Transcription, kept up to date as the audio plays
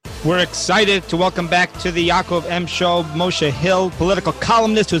We're excited to welcome back to the Yaakov M. Show Moshe Hill, political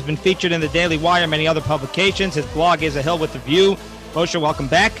columnist who's been featured in the Daily Wire and many other publications. His blog is A Hill with a View. Moshe, welcome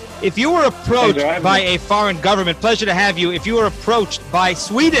back. If you were approached by a foreign government, pleasure to have you. If you were approached by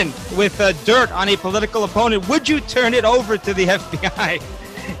Sweden with dirt on a political opponent, would you turn it over to the FBI?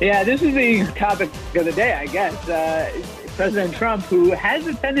 Yeah, this is the topic of the day, I guess. President Trump, who has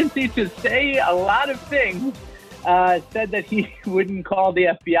a tendency to say a lot of things, said that he wouldn't call the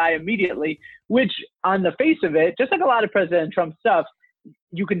FBI immediately, which on the face of it, just like a lot of President Trump stuff,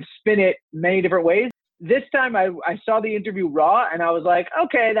 you can spin it many different ways. This time I saw the interview raw and I was like,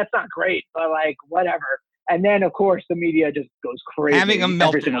 okay, that's not great, but like, whatever. And then, of course, the media just goes crazy having a meltdown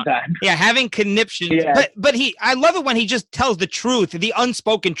every single time. Yeah, having conniptions. Yeah. But I love it when he just tells the truth, the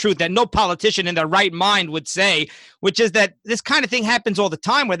unspoken truth that no politician in their right mind would say, which is that this kind of thing happens all the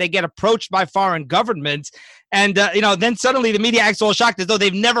time where they get approached by foreign governments. And, then suddenly the media acts all shocked as though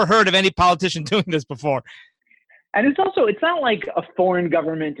they've never heard of any politician doing this before. And it's not like a foreign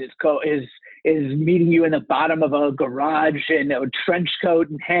government is meeting you in the bottom of a garage in a trench coat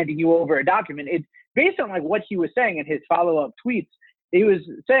and handing you over a document. It's based on like what he was saying in his follow-up tweets. He was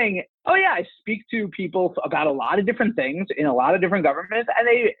saying, oh yeah, I speak to people about a lot of different things in a lot of different governments. And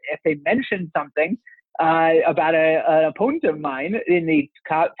if they mention something about an opponent of mine in the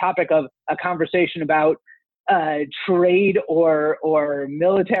topic of a conversation about trade or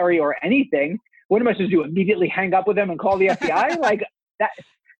military or anything, what am I supposed to do? Immediately hang up with them and call the FBI? Like that?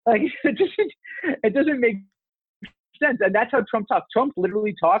 Like it doesn't make sense. And that's how Trump talks. Trump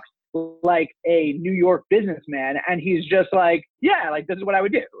literally talks like a New York businessman, and he's just like, yeah, like this is what I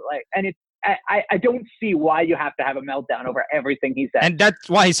would do. Like, and I don't see why you have to have a meltdown over everything he says. And that's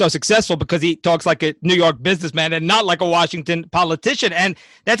why he's so successful, because he talks like a New York businessman and not like a Washington politician. And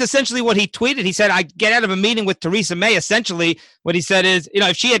that's essentially what he tweeted. He said, I get out of a meeting with Theresa May. Essentially what he said is,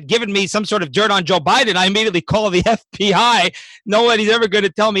 if she had given me some sort of dirt on Joe Biden, I immediately call the FBI. Nobody's ever going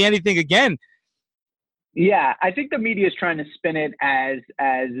to tell me anything again. Yeah, I think the media is trying to spin it as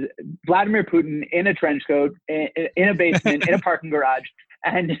Vladimir Putin in a trench coat, in a basement, in a parking garage.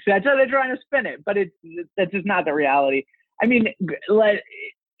 And that's how they're trying to spin it. But that's just not the reality. I mean,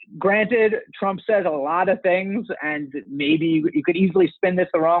 granted, Trump says a lot of things, and maybe you could easily spin this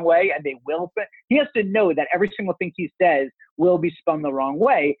the wrong way, and they will. But he has to know that every single thing he says will be spun the wrong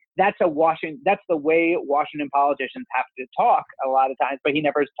way. That's the way Washington politicians have to talk a lot of times, but he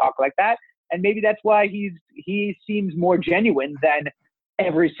never talked like that. And maybe that's why he seems more genuine than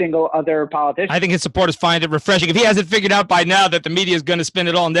every single other politician. I think his supporters find it refreshing. If he hasn't figured out by now that the media is going to spin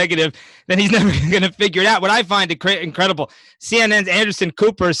it all negative, then he's never going to figure it out. What I find incredible, CNN's Anderson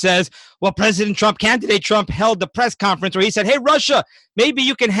Cooper says, well, candidate Trump held a press conference where he said, hey, Russia, maybe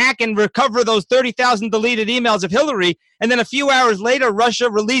you can hack and recover those 30,000 deleted emails of Hillary. And then a few hours later, Russia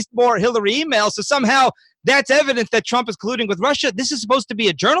released more Hillary emails. So somehow that's evidence that Trump is colluding with Russia. This is supposed to be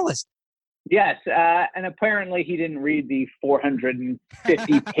a journalist. Yes, and apparently he didn't read the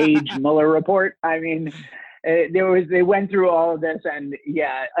 450-page Mueller report. I mean, they went through all of this, and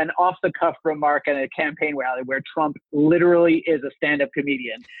yeah, an off-the-cuff remark at a campaign rally where Trump literally is a stand-up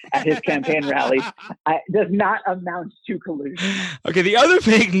comedian at his campaign rally does not amount to collusion. Okay, the other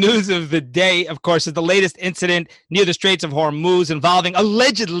big news of the day, of course, is the latest incident near the Straits of Hormuz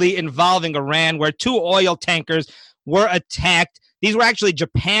allegedly involving Iran, where two oil tankers were attacked. These were actually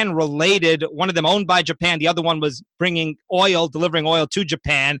Japan-related. One of them owned by Japan. The other one was delivering oil to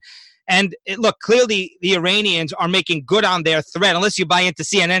Japan. And look, clearly the Iranians are making good on their threat, unless you buy into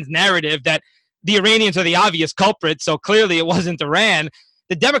CNN's narrative that the Iranians are the obvious culprits, so clearly it wasn't Iran.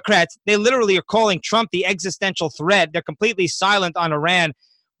 The Democrats, they literally are calling Trump the existential threat. They're completely silent on Iran.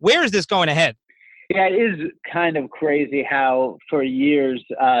 Where is this going ahead? Yeah, it is kind of crazy how for years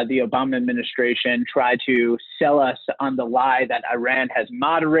the Obama administration tried to sell us on the lie that Iran has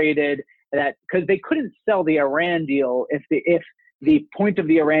moderated, that because they couldn't sell the Iran deal if the point of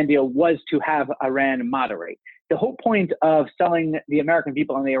the Iran deal was to have Iran moderate. The whole point of selling the American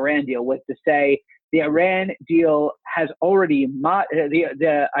people on the Iran deal was to say the Iran deal has already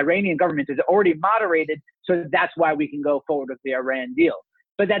the Iranian government has already moderated, so that's why we can go forward with the Iran deal.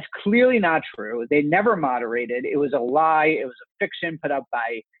 But that's clearly not true. They never moderated. It was a lie. It was a fiction put up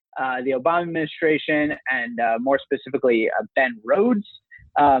by the Obama administration and more specifically Ben Rhodes,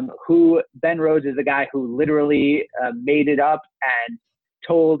 Ben Rhodes is the guy who literally made it up and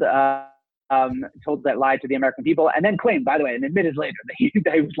told that lie to the American people, and then claimed, by the way, and admitted later that he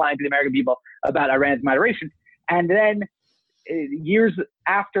was lying to the American people about Iran's moderation. And then years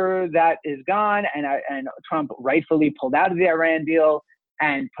after that is gone, and Trump rightfully pulled out of the Iran deal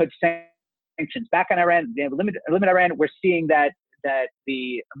and put sanctions back on Iran, limit Iran, we're seeing that that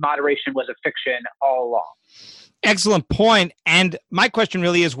the moderation was a fiction all along. Excellent point. And my question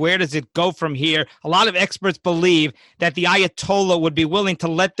really is, where does it go from here? A lot of experts believe that the Ayatollah would be willing to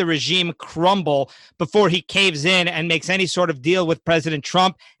let the regime crumble before he caves in and makes any sort of deal with President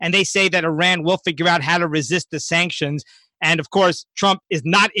Trump. And they say that Iran will figure out how to resist the sanctions. And of course, Trump is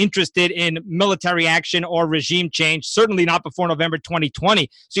not interested in military action or regime change, certainly not before November 2020.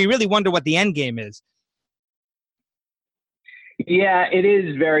 So you really wonder what the end game is. Yeah, it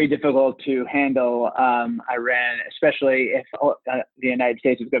is very difficult to handle Iran, especially if the United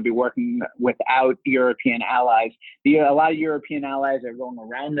States is going to be working without European allies. A lot of European allies are going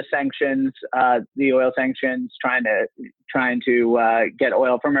around the sanctions, the oil sanctions, trying to get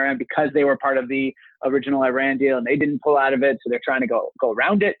oil from Iran because they were part of the original Iran deal and they didn't pull out of it, so they're trying to go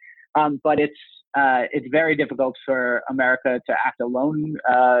around it. But it's very difficult for America to act alone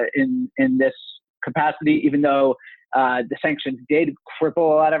in this capacity, even though the sanctions did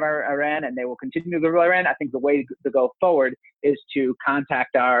cripple a lot of Iran, and they will continue to cripple Iran. I think the way to go forward is to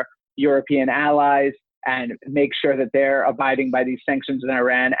contact our European allies and make sure that they're abiding by these sanctions in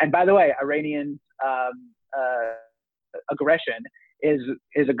Iran. And by the way, Iranian aggression is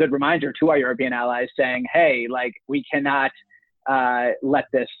a good reminder to our European allies, saying, "Hey, like we cannot let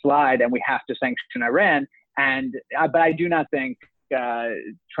this slide, and we have to sanction Iran." And but I do not think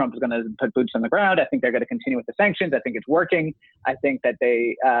Trump is going to put boots on the ground. I think they're going to continue with the sanctions. I think it's working. I think that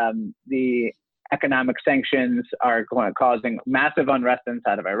the economic sanctions are causing massive unrest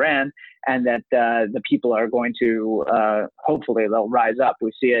inside of Iran, and that the people are going to, hopefully they'll rise up.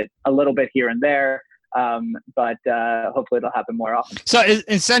 We see it a little bit here and there, but hopefully it'll happen more often. So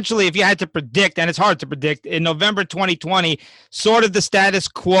essentially, if you had to predict, and it's hard to predict, in November 2020, sort of the status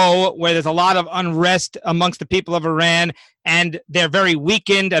quo where there's a lot of unrest amongst the people of Iran, and they're very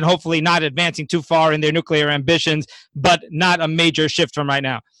weakened and hopefully not advancing too far in their nuclear ambitions, but not a major shift from right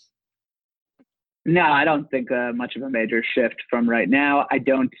now. No, I don't think much of a major shift from right now. I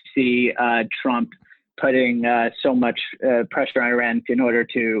don't see Trump putting so much pressure on Iran in order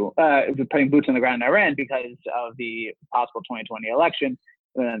to putting boots on the ground in Iran because of the possible 2020 election,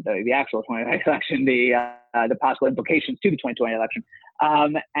 the actual 2020 election, the possible implications to the 2020 election.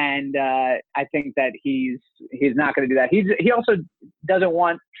 And I think that he's not going to do that. He also doesn't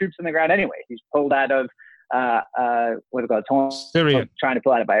want troops on the ground anyway. He's pulled out of what's it called? Syria. Trying to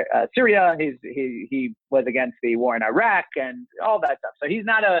pull out of Syria. He was against the war in Iraq and all that stuff. So he's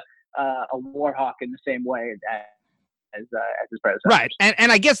not a war hawk in the same way as his predecessor. Right.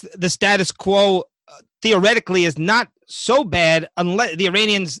 And I guess the status quo theoretically is not so bad unless the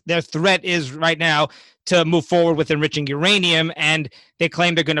Iranians, their threat is right now to move forward with enriching uranium, and they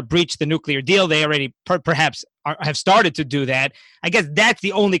claim they're going to breach the nuclear deal. They already perhaps have started to do that. I guess that's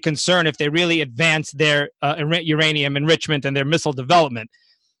the only concern if they really advance their uranium enrichment and their missile development.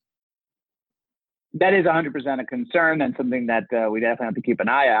 That is 100% a concern and something that we definitely have to keep an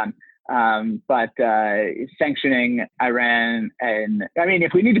eye on. But sanctioning Iran, and I mean,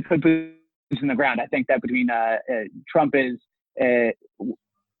 if we need to put boots in the ground, I think that between Trump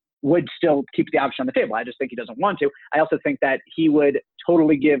would still keep the option on the table. I just think he doesn't want to. I also think that he would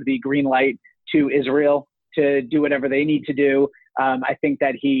totally give the green light to Israel to do whatever they need to do. I think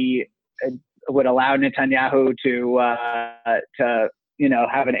that he would allow Netanyahu to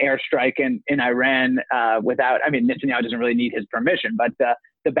have an airstrike in Iran without. I mean, Netanyahu doesn't really need his permission, but the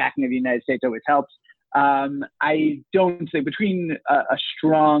backing of the United States always helps. I don't think between a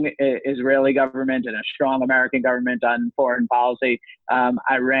strong Israeli government and a strong American government on foreign policy,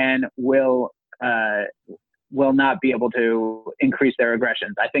 Iran will not be able to increase their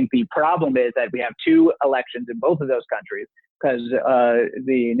aggressions. I think the problem is that we have two elections in both of those countries because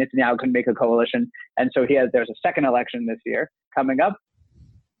the Netanyahu couldn't make a coalition, and so there's a second election this year coming up.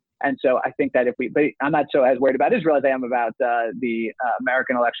 And so I think that but I'm not so as worried about Israel as I am about the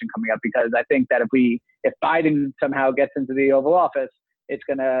American election coming up, because I think that if Biden somehow gets into the Oval Office, it's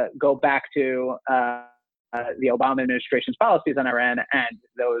going to go back to the Obama administration's policies on Iran and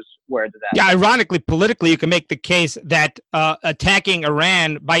those words of that. Yeah, ironically, politically, you can make the case that attacking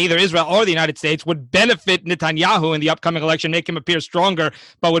Iran by either Israel or the United States would benefit Netanyahu in the upcoming election, make him appear stronger,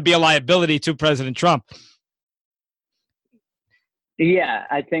 but would be a liability to President Trump. Yeah,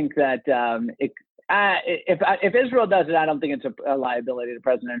 I think that if Israel does it, I don't think it's a liability to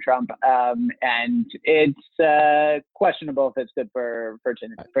President Trump, and it's questionable if it's good for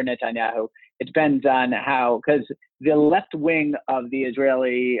Netanyahu. It depends on how, because the left wing of the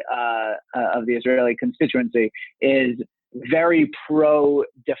Israeli constituency is very pro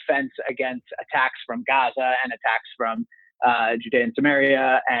defense against attacks from Gaza and attacks from Judea and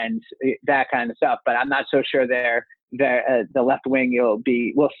Samaria and that kind of stuff. But I'm not so sure they're the left wing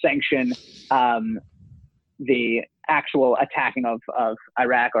will sanction the actual attacking of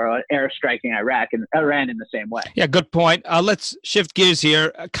Iraq or airstriking Iraq and Iran in the same way. Yeah, good point. Let's shift gears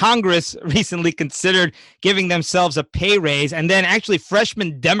here. Congress recently considered giving themselves a pay raise, and then actually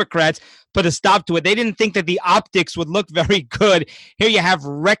freshman Democrats put a stop to it. They didn't think that the optics would look very good. Here you have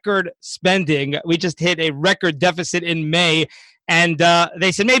record spending. We just hit a record deficit in May, and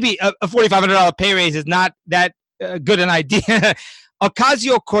they said maybe a $4,500 pay raise is not that good an idea.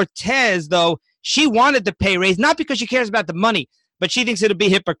 Ocasio-Cortez, though, she wanted the pay raise, not because she cares about the money, but she thinks it'll be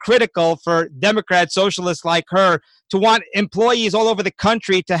hypocritical for Democrats, socialists like her, to want employees all over the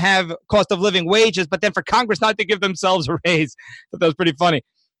country to have cost of living wages, but then for Congress not to give themselves a raise. But that was pretty funny.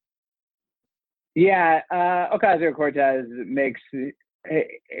 Yeah, Ocasio-Cortez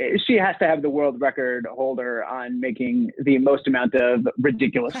she has to have the world record holder on making the most amount of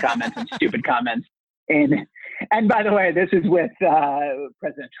ridiculous comments and stupid comments. And by the way, this is with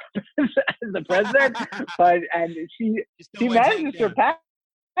President Trump as the president, and she managed to surpass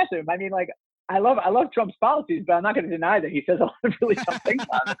him. I mean, like, I love Trump's policies, but I'm not going to deny that he says a lot of really dumb things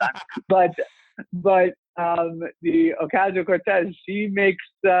all the time. But the Ocasio-Cortez, she makes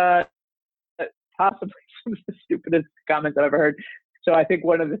possibly some of the stupidest comments I've ever heard. So I think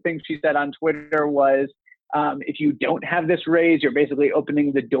one of the things she said on Twitter was, if you don't have this raise, you're basically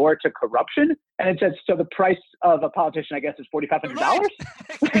opening the door to corruption. And it says, so the price of a politician, I guess, is $4,500.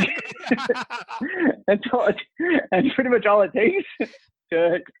 And pretty much all it takes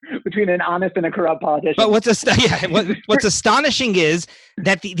between an honest and a corrupt politician. But what's astonishing is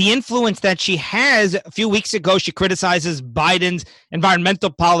that the influence that she has. A few weeks ago, she criticizes Biden's environmental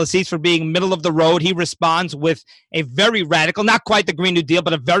policies for being middle of the road. He responds with a very radical, not quite the Green New Deal,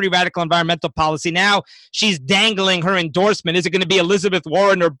 but a very radical environmental policy. Now she's dangling her endorsement. Is it going to be Elizabeth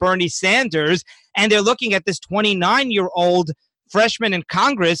Warren or Bernie Sanders? And they're looking at this 29-year-old freshman in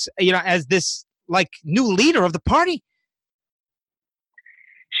Congress, as this like new leader of the party.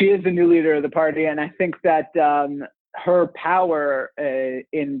 She is the new leader of the party, and I think that her power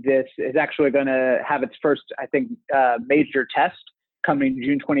in this is actually going to have its first, I think, major test coming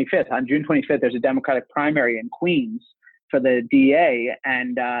June 25th. On June 25th, there's a Democratic primary in Queens for the DA,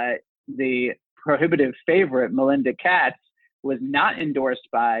 and the prohibitive favorite, Melinda Katz, was not endorsed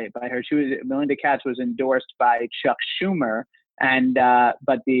by her. Melinda Katz was endorsed by Chuck Schumer, and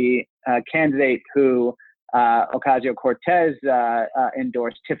but the candidate who Ocasio-Cortez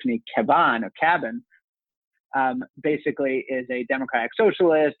endorsed, Tiffany Cabin, basically is a Democratic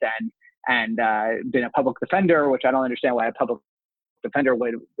socialist and been a public defender, which I don't understand why a public defender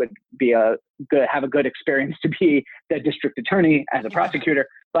would be have a good experience to be the district attorney as a prosecutor.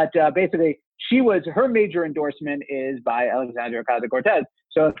 But basically, her major endorsement is by Alexandria Ocasio-Cortez.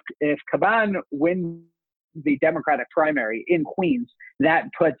 So if Cabin wins the Democratic primary in Queens, that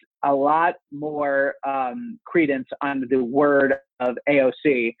puts a lot more credence on the word of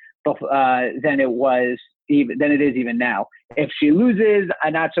AOC than it is even now. If she loses,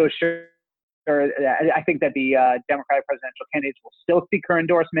 I'm not so sure. I think that the Democratic presidential candidates will still seek her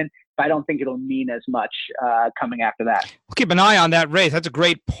endorsement, but I don't think it'll mean as much coming after that. We'll keep an eye on that race. That's a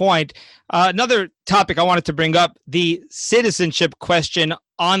great point. Another topic I wanted to bring up, the citizenship question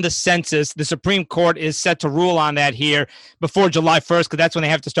on the census. The Supreme Court is set to rule on that here before July 1st, because that's when they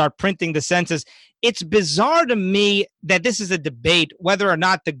have to start printing the census. It's bizarre to me that this is a debate whether or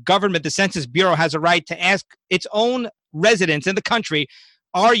not the government, the Census Bureau, has a right to ask its own residents in the country,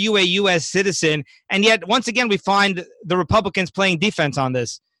 are you a U.S. citizen? And yet, once again, we find the Republicans playing defense on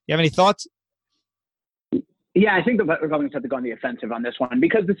this. You have any thoughts? Yeah, I think the Republicans have to go on the offensive on this one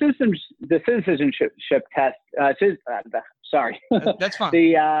because the citizenship test. That's fine.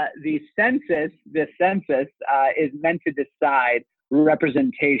 The census is meant to decide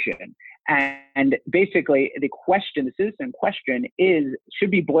representation, and basically the citizen question should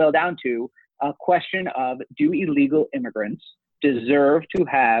be boiled down to a question of: do illegal immigrants deserve to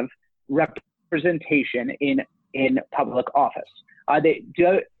have representation in public office?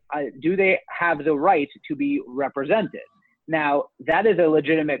 Do they have the right to be represented? Now, that is a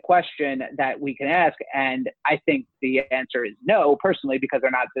legitimate question that we can ask, and I think the answer is no, personally, because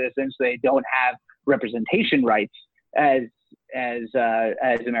they're not citizens, so they don't have representation rights as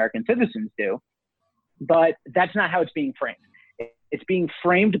American citizens do. But that's not how it's being framed. It's being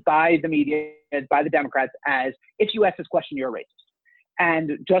framed by the media, by the Democrats, as if you ask this question, you're a racist.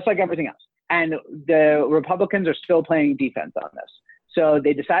 And just like everything else. And the Republicans are still playing defense on this. So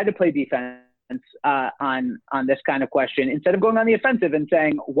they decided to play defense on this kind of question instead of going on the offensive and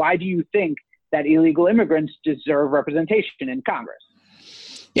saying, why do you think that illegal immigrants deserve representation in Congress?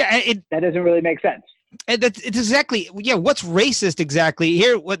 Yeah, that doesn't really make sense. And it's exactly, yeah. What's racist exactly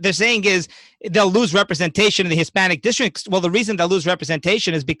here? What they're saying is they'll lose representation in the Hispanic districts. Well, the reason they'll lose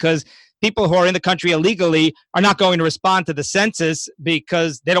representation is because people who are in the country illegally are not going to respond to the census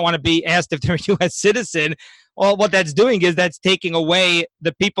because they don't want to be asked if they're a U.S. citizen. Well, what that's doing is that's taking away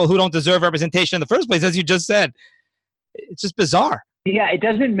the people who don't deserve representation in the first place, as you just said. It's just bizarre. Yeah, it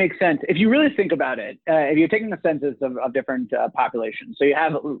doesn't make sense. If you really think about it, if you're taking a census of different populations, so you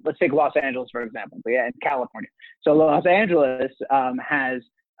have, let's take Los Angeles, for example, yeah, in California. So Los Angeles has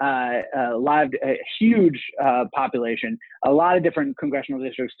a huge population. A lot of different congressional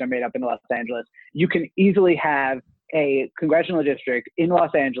districts are made up in Los Angeles. You can easily have a congressional district in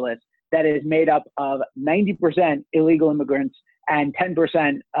Los Angeles that is made up of 90% illegal immigrants and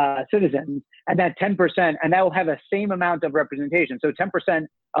 10% citizens, and that 10%, and that will have the same amount of representation. So 10%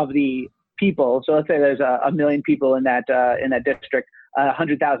 of the people, so let's say there's a million people in that district,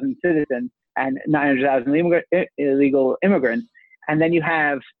 100,000 citizens and 900,000 illegal immigrants. And then you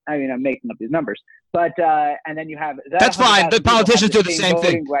have, I mean, I'm making up these numbers, but, and then you have— That's fine. The politicians do the same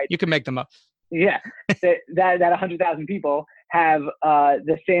thing. Rights. You can make them up. Yeah. that 100,000 people have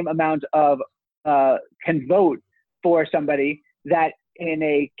the same amount of, can vote for somebody that in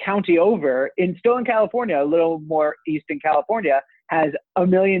a county over, still in California, a little more east in California, has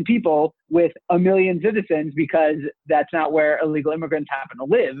 1 million people with 1 million citizens, because that's not where illegal immigrants happen to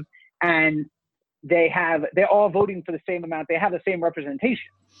live. And they're all voting for the same amount. They have the same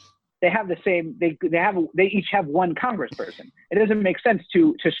representation. They have the same, they each have one congressperson. It doesn't make sense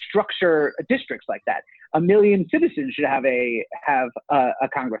to structure districts like that. 1 million citizens should have a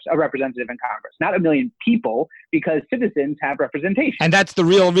representative in Congress, not 1 million people, because citizens have representation. And that's the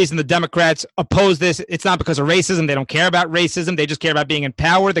real reason the Democrats oppose this. It's not because of racism. They don't care about racism. They just care about being in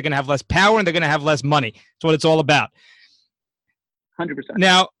power. They're going to have less power and they're going to have less money. That's what it's all about. 100%.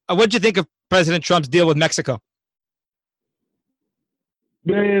 Now, what did you think of President Trump's deal with Mexico?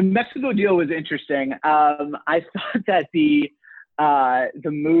 The Mexico deal was interesting. I thought that the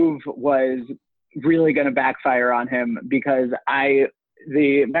move was really going to backfire on him, because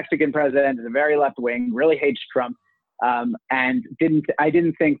the Mexican president is a very left wing, really hates Trump, and I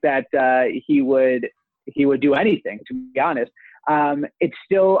didn't think that he would do anything, to be honest. It's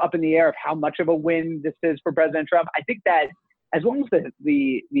still up in the air of how much of a win this is for President Trump. I think that as long as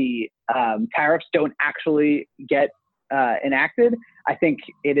the tariffs don't actually get enacted, I think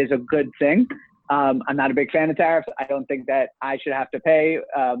it is a good thing. I'm not a big fan of tariffs. I don't think that I should have to pay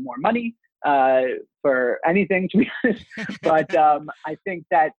more money for anything, to be honest. But I think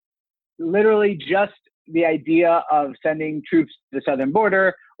that literally just the idea of sending troops to the southern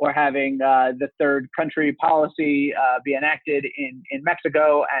border, or having the third country policy be enacted in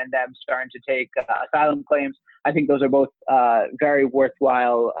Mexico, and them starting to take asylum claims, I think those are both very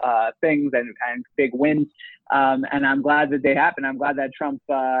worthwhile things and big wins. And I'm glad that they happened. I'm glad that Trump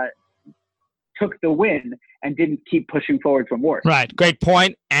took the win and didn't keep pushing forward from worse. Right. Great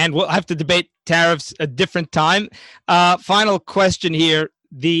point. And we'll have to debate tariffs a different time. Final question here.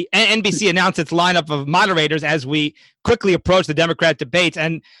 The NBC announced its lineup of moderators as we quickly approach the Democrat debates,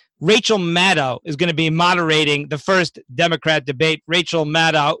 and Rachel Maddow is going to be moderating the first Democrat debate. Rachel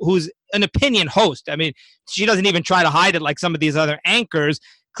Maddow, who's an opinion host. I mean, she doesn't even try to hide it like some of these other anchors,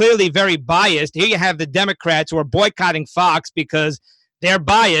 clearly very biased. Here you have the Democrats who are boycotting Fox because they're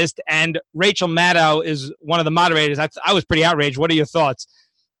biased, and Rachel Maddow is one of the moderators. I was pretty outraged. What are your thoughts?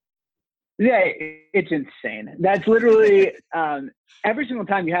 Yeah, it's insane. That's literally every single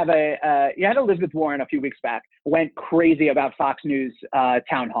time you had Elizabeth Warren a few weeks back went crazy about Fox News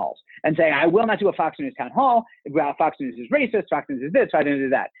town halls and saying, I will not do a Fox News town hall. Fox News is racist. Fox News is this. Fox News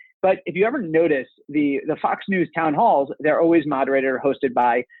is that. But if you ever notice the Fox News town halls, they're always moderated or hosted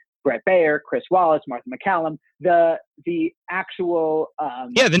by Brett Baer, Chris Wallace, Martha McCallum, the actual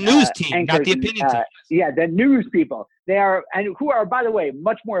the news team, not the opinion team. Yeah, the news people. They are, and who are, by the way,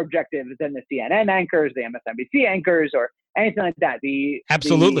 much more objective than the CNN anchors, the MSNBC anchors, or anything like that.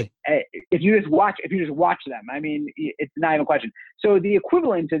 Absolutely. If you just watch them, I mean, it's not even a question. So the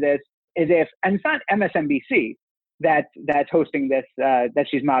equivalent to this is and it's not MSNBC that's hosting this, that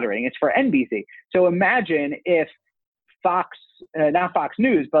she's moderating. It's for NBC. So imagine if Fox, not Fox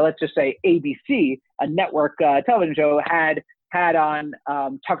News, but let's just say ABC, a network television show, had on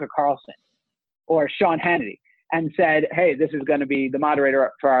Tucker Carlson or Sean Hannity and said, hey, this is going to be the moderator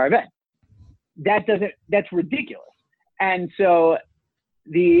for our event. That's ridiculous. And so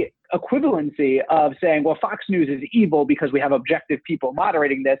the equivalency of saying, well, Fox News is evil because we have objective people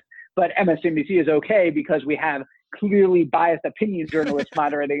moderating this, but MSNBC is okay because we have clearly biased opinion journalists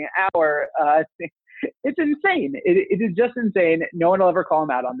moderating our thing. It's insane. It is just insane. No one will ever call him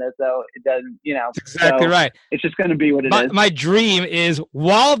out on this, though. It doesn't, That's exactly so right. it's just going to be what it is. My dream is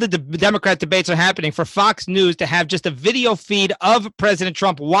while the Democrat debates are happening for Fox News to have just a video feed of President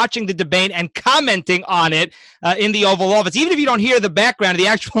Trump watching the debate and commenting on it in the Oval Office. Even if you don't hear the background of the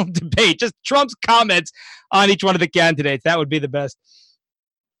actual debate, just Trump's comments on each one of the candidates. That would be the best.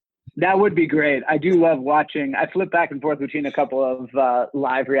 That would be great. I do love watching. I flip back and forth between a couple of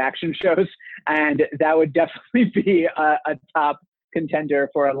live reaction shows, and that would definitely be a top contender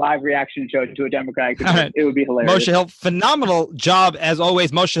for a live reaction show to a Democratic debate. Right. It would be hilarious. Moshe Hill, phenomenal job as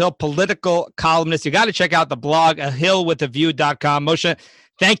always. Moshe Hill, political columnist. You got to check out the blog, ahillwiththeview.com. Moshe,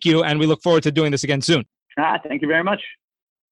 thank you, and we look forward to doing this again soon. Thank you very much.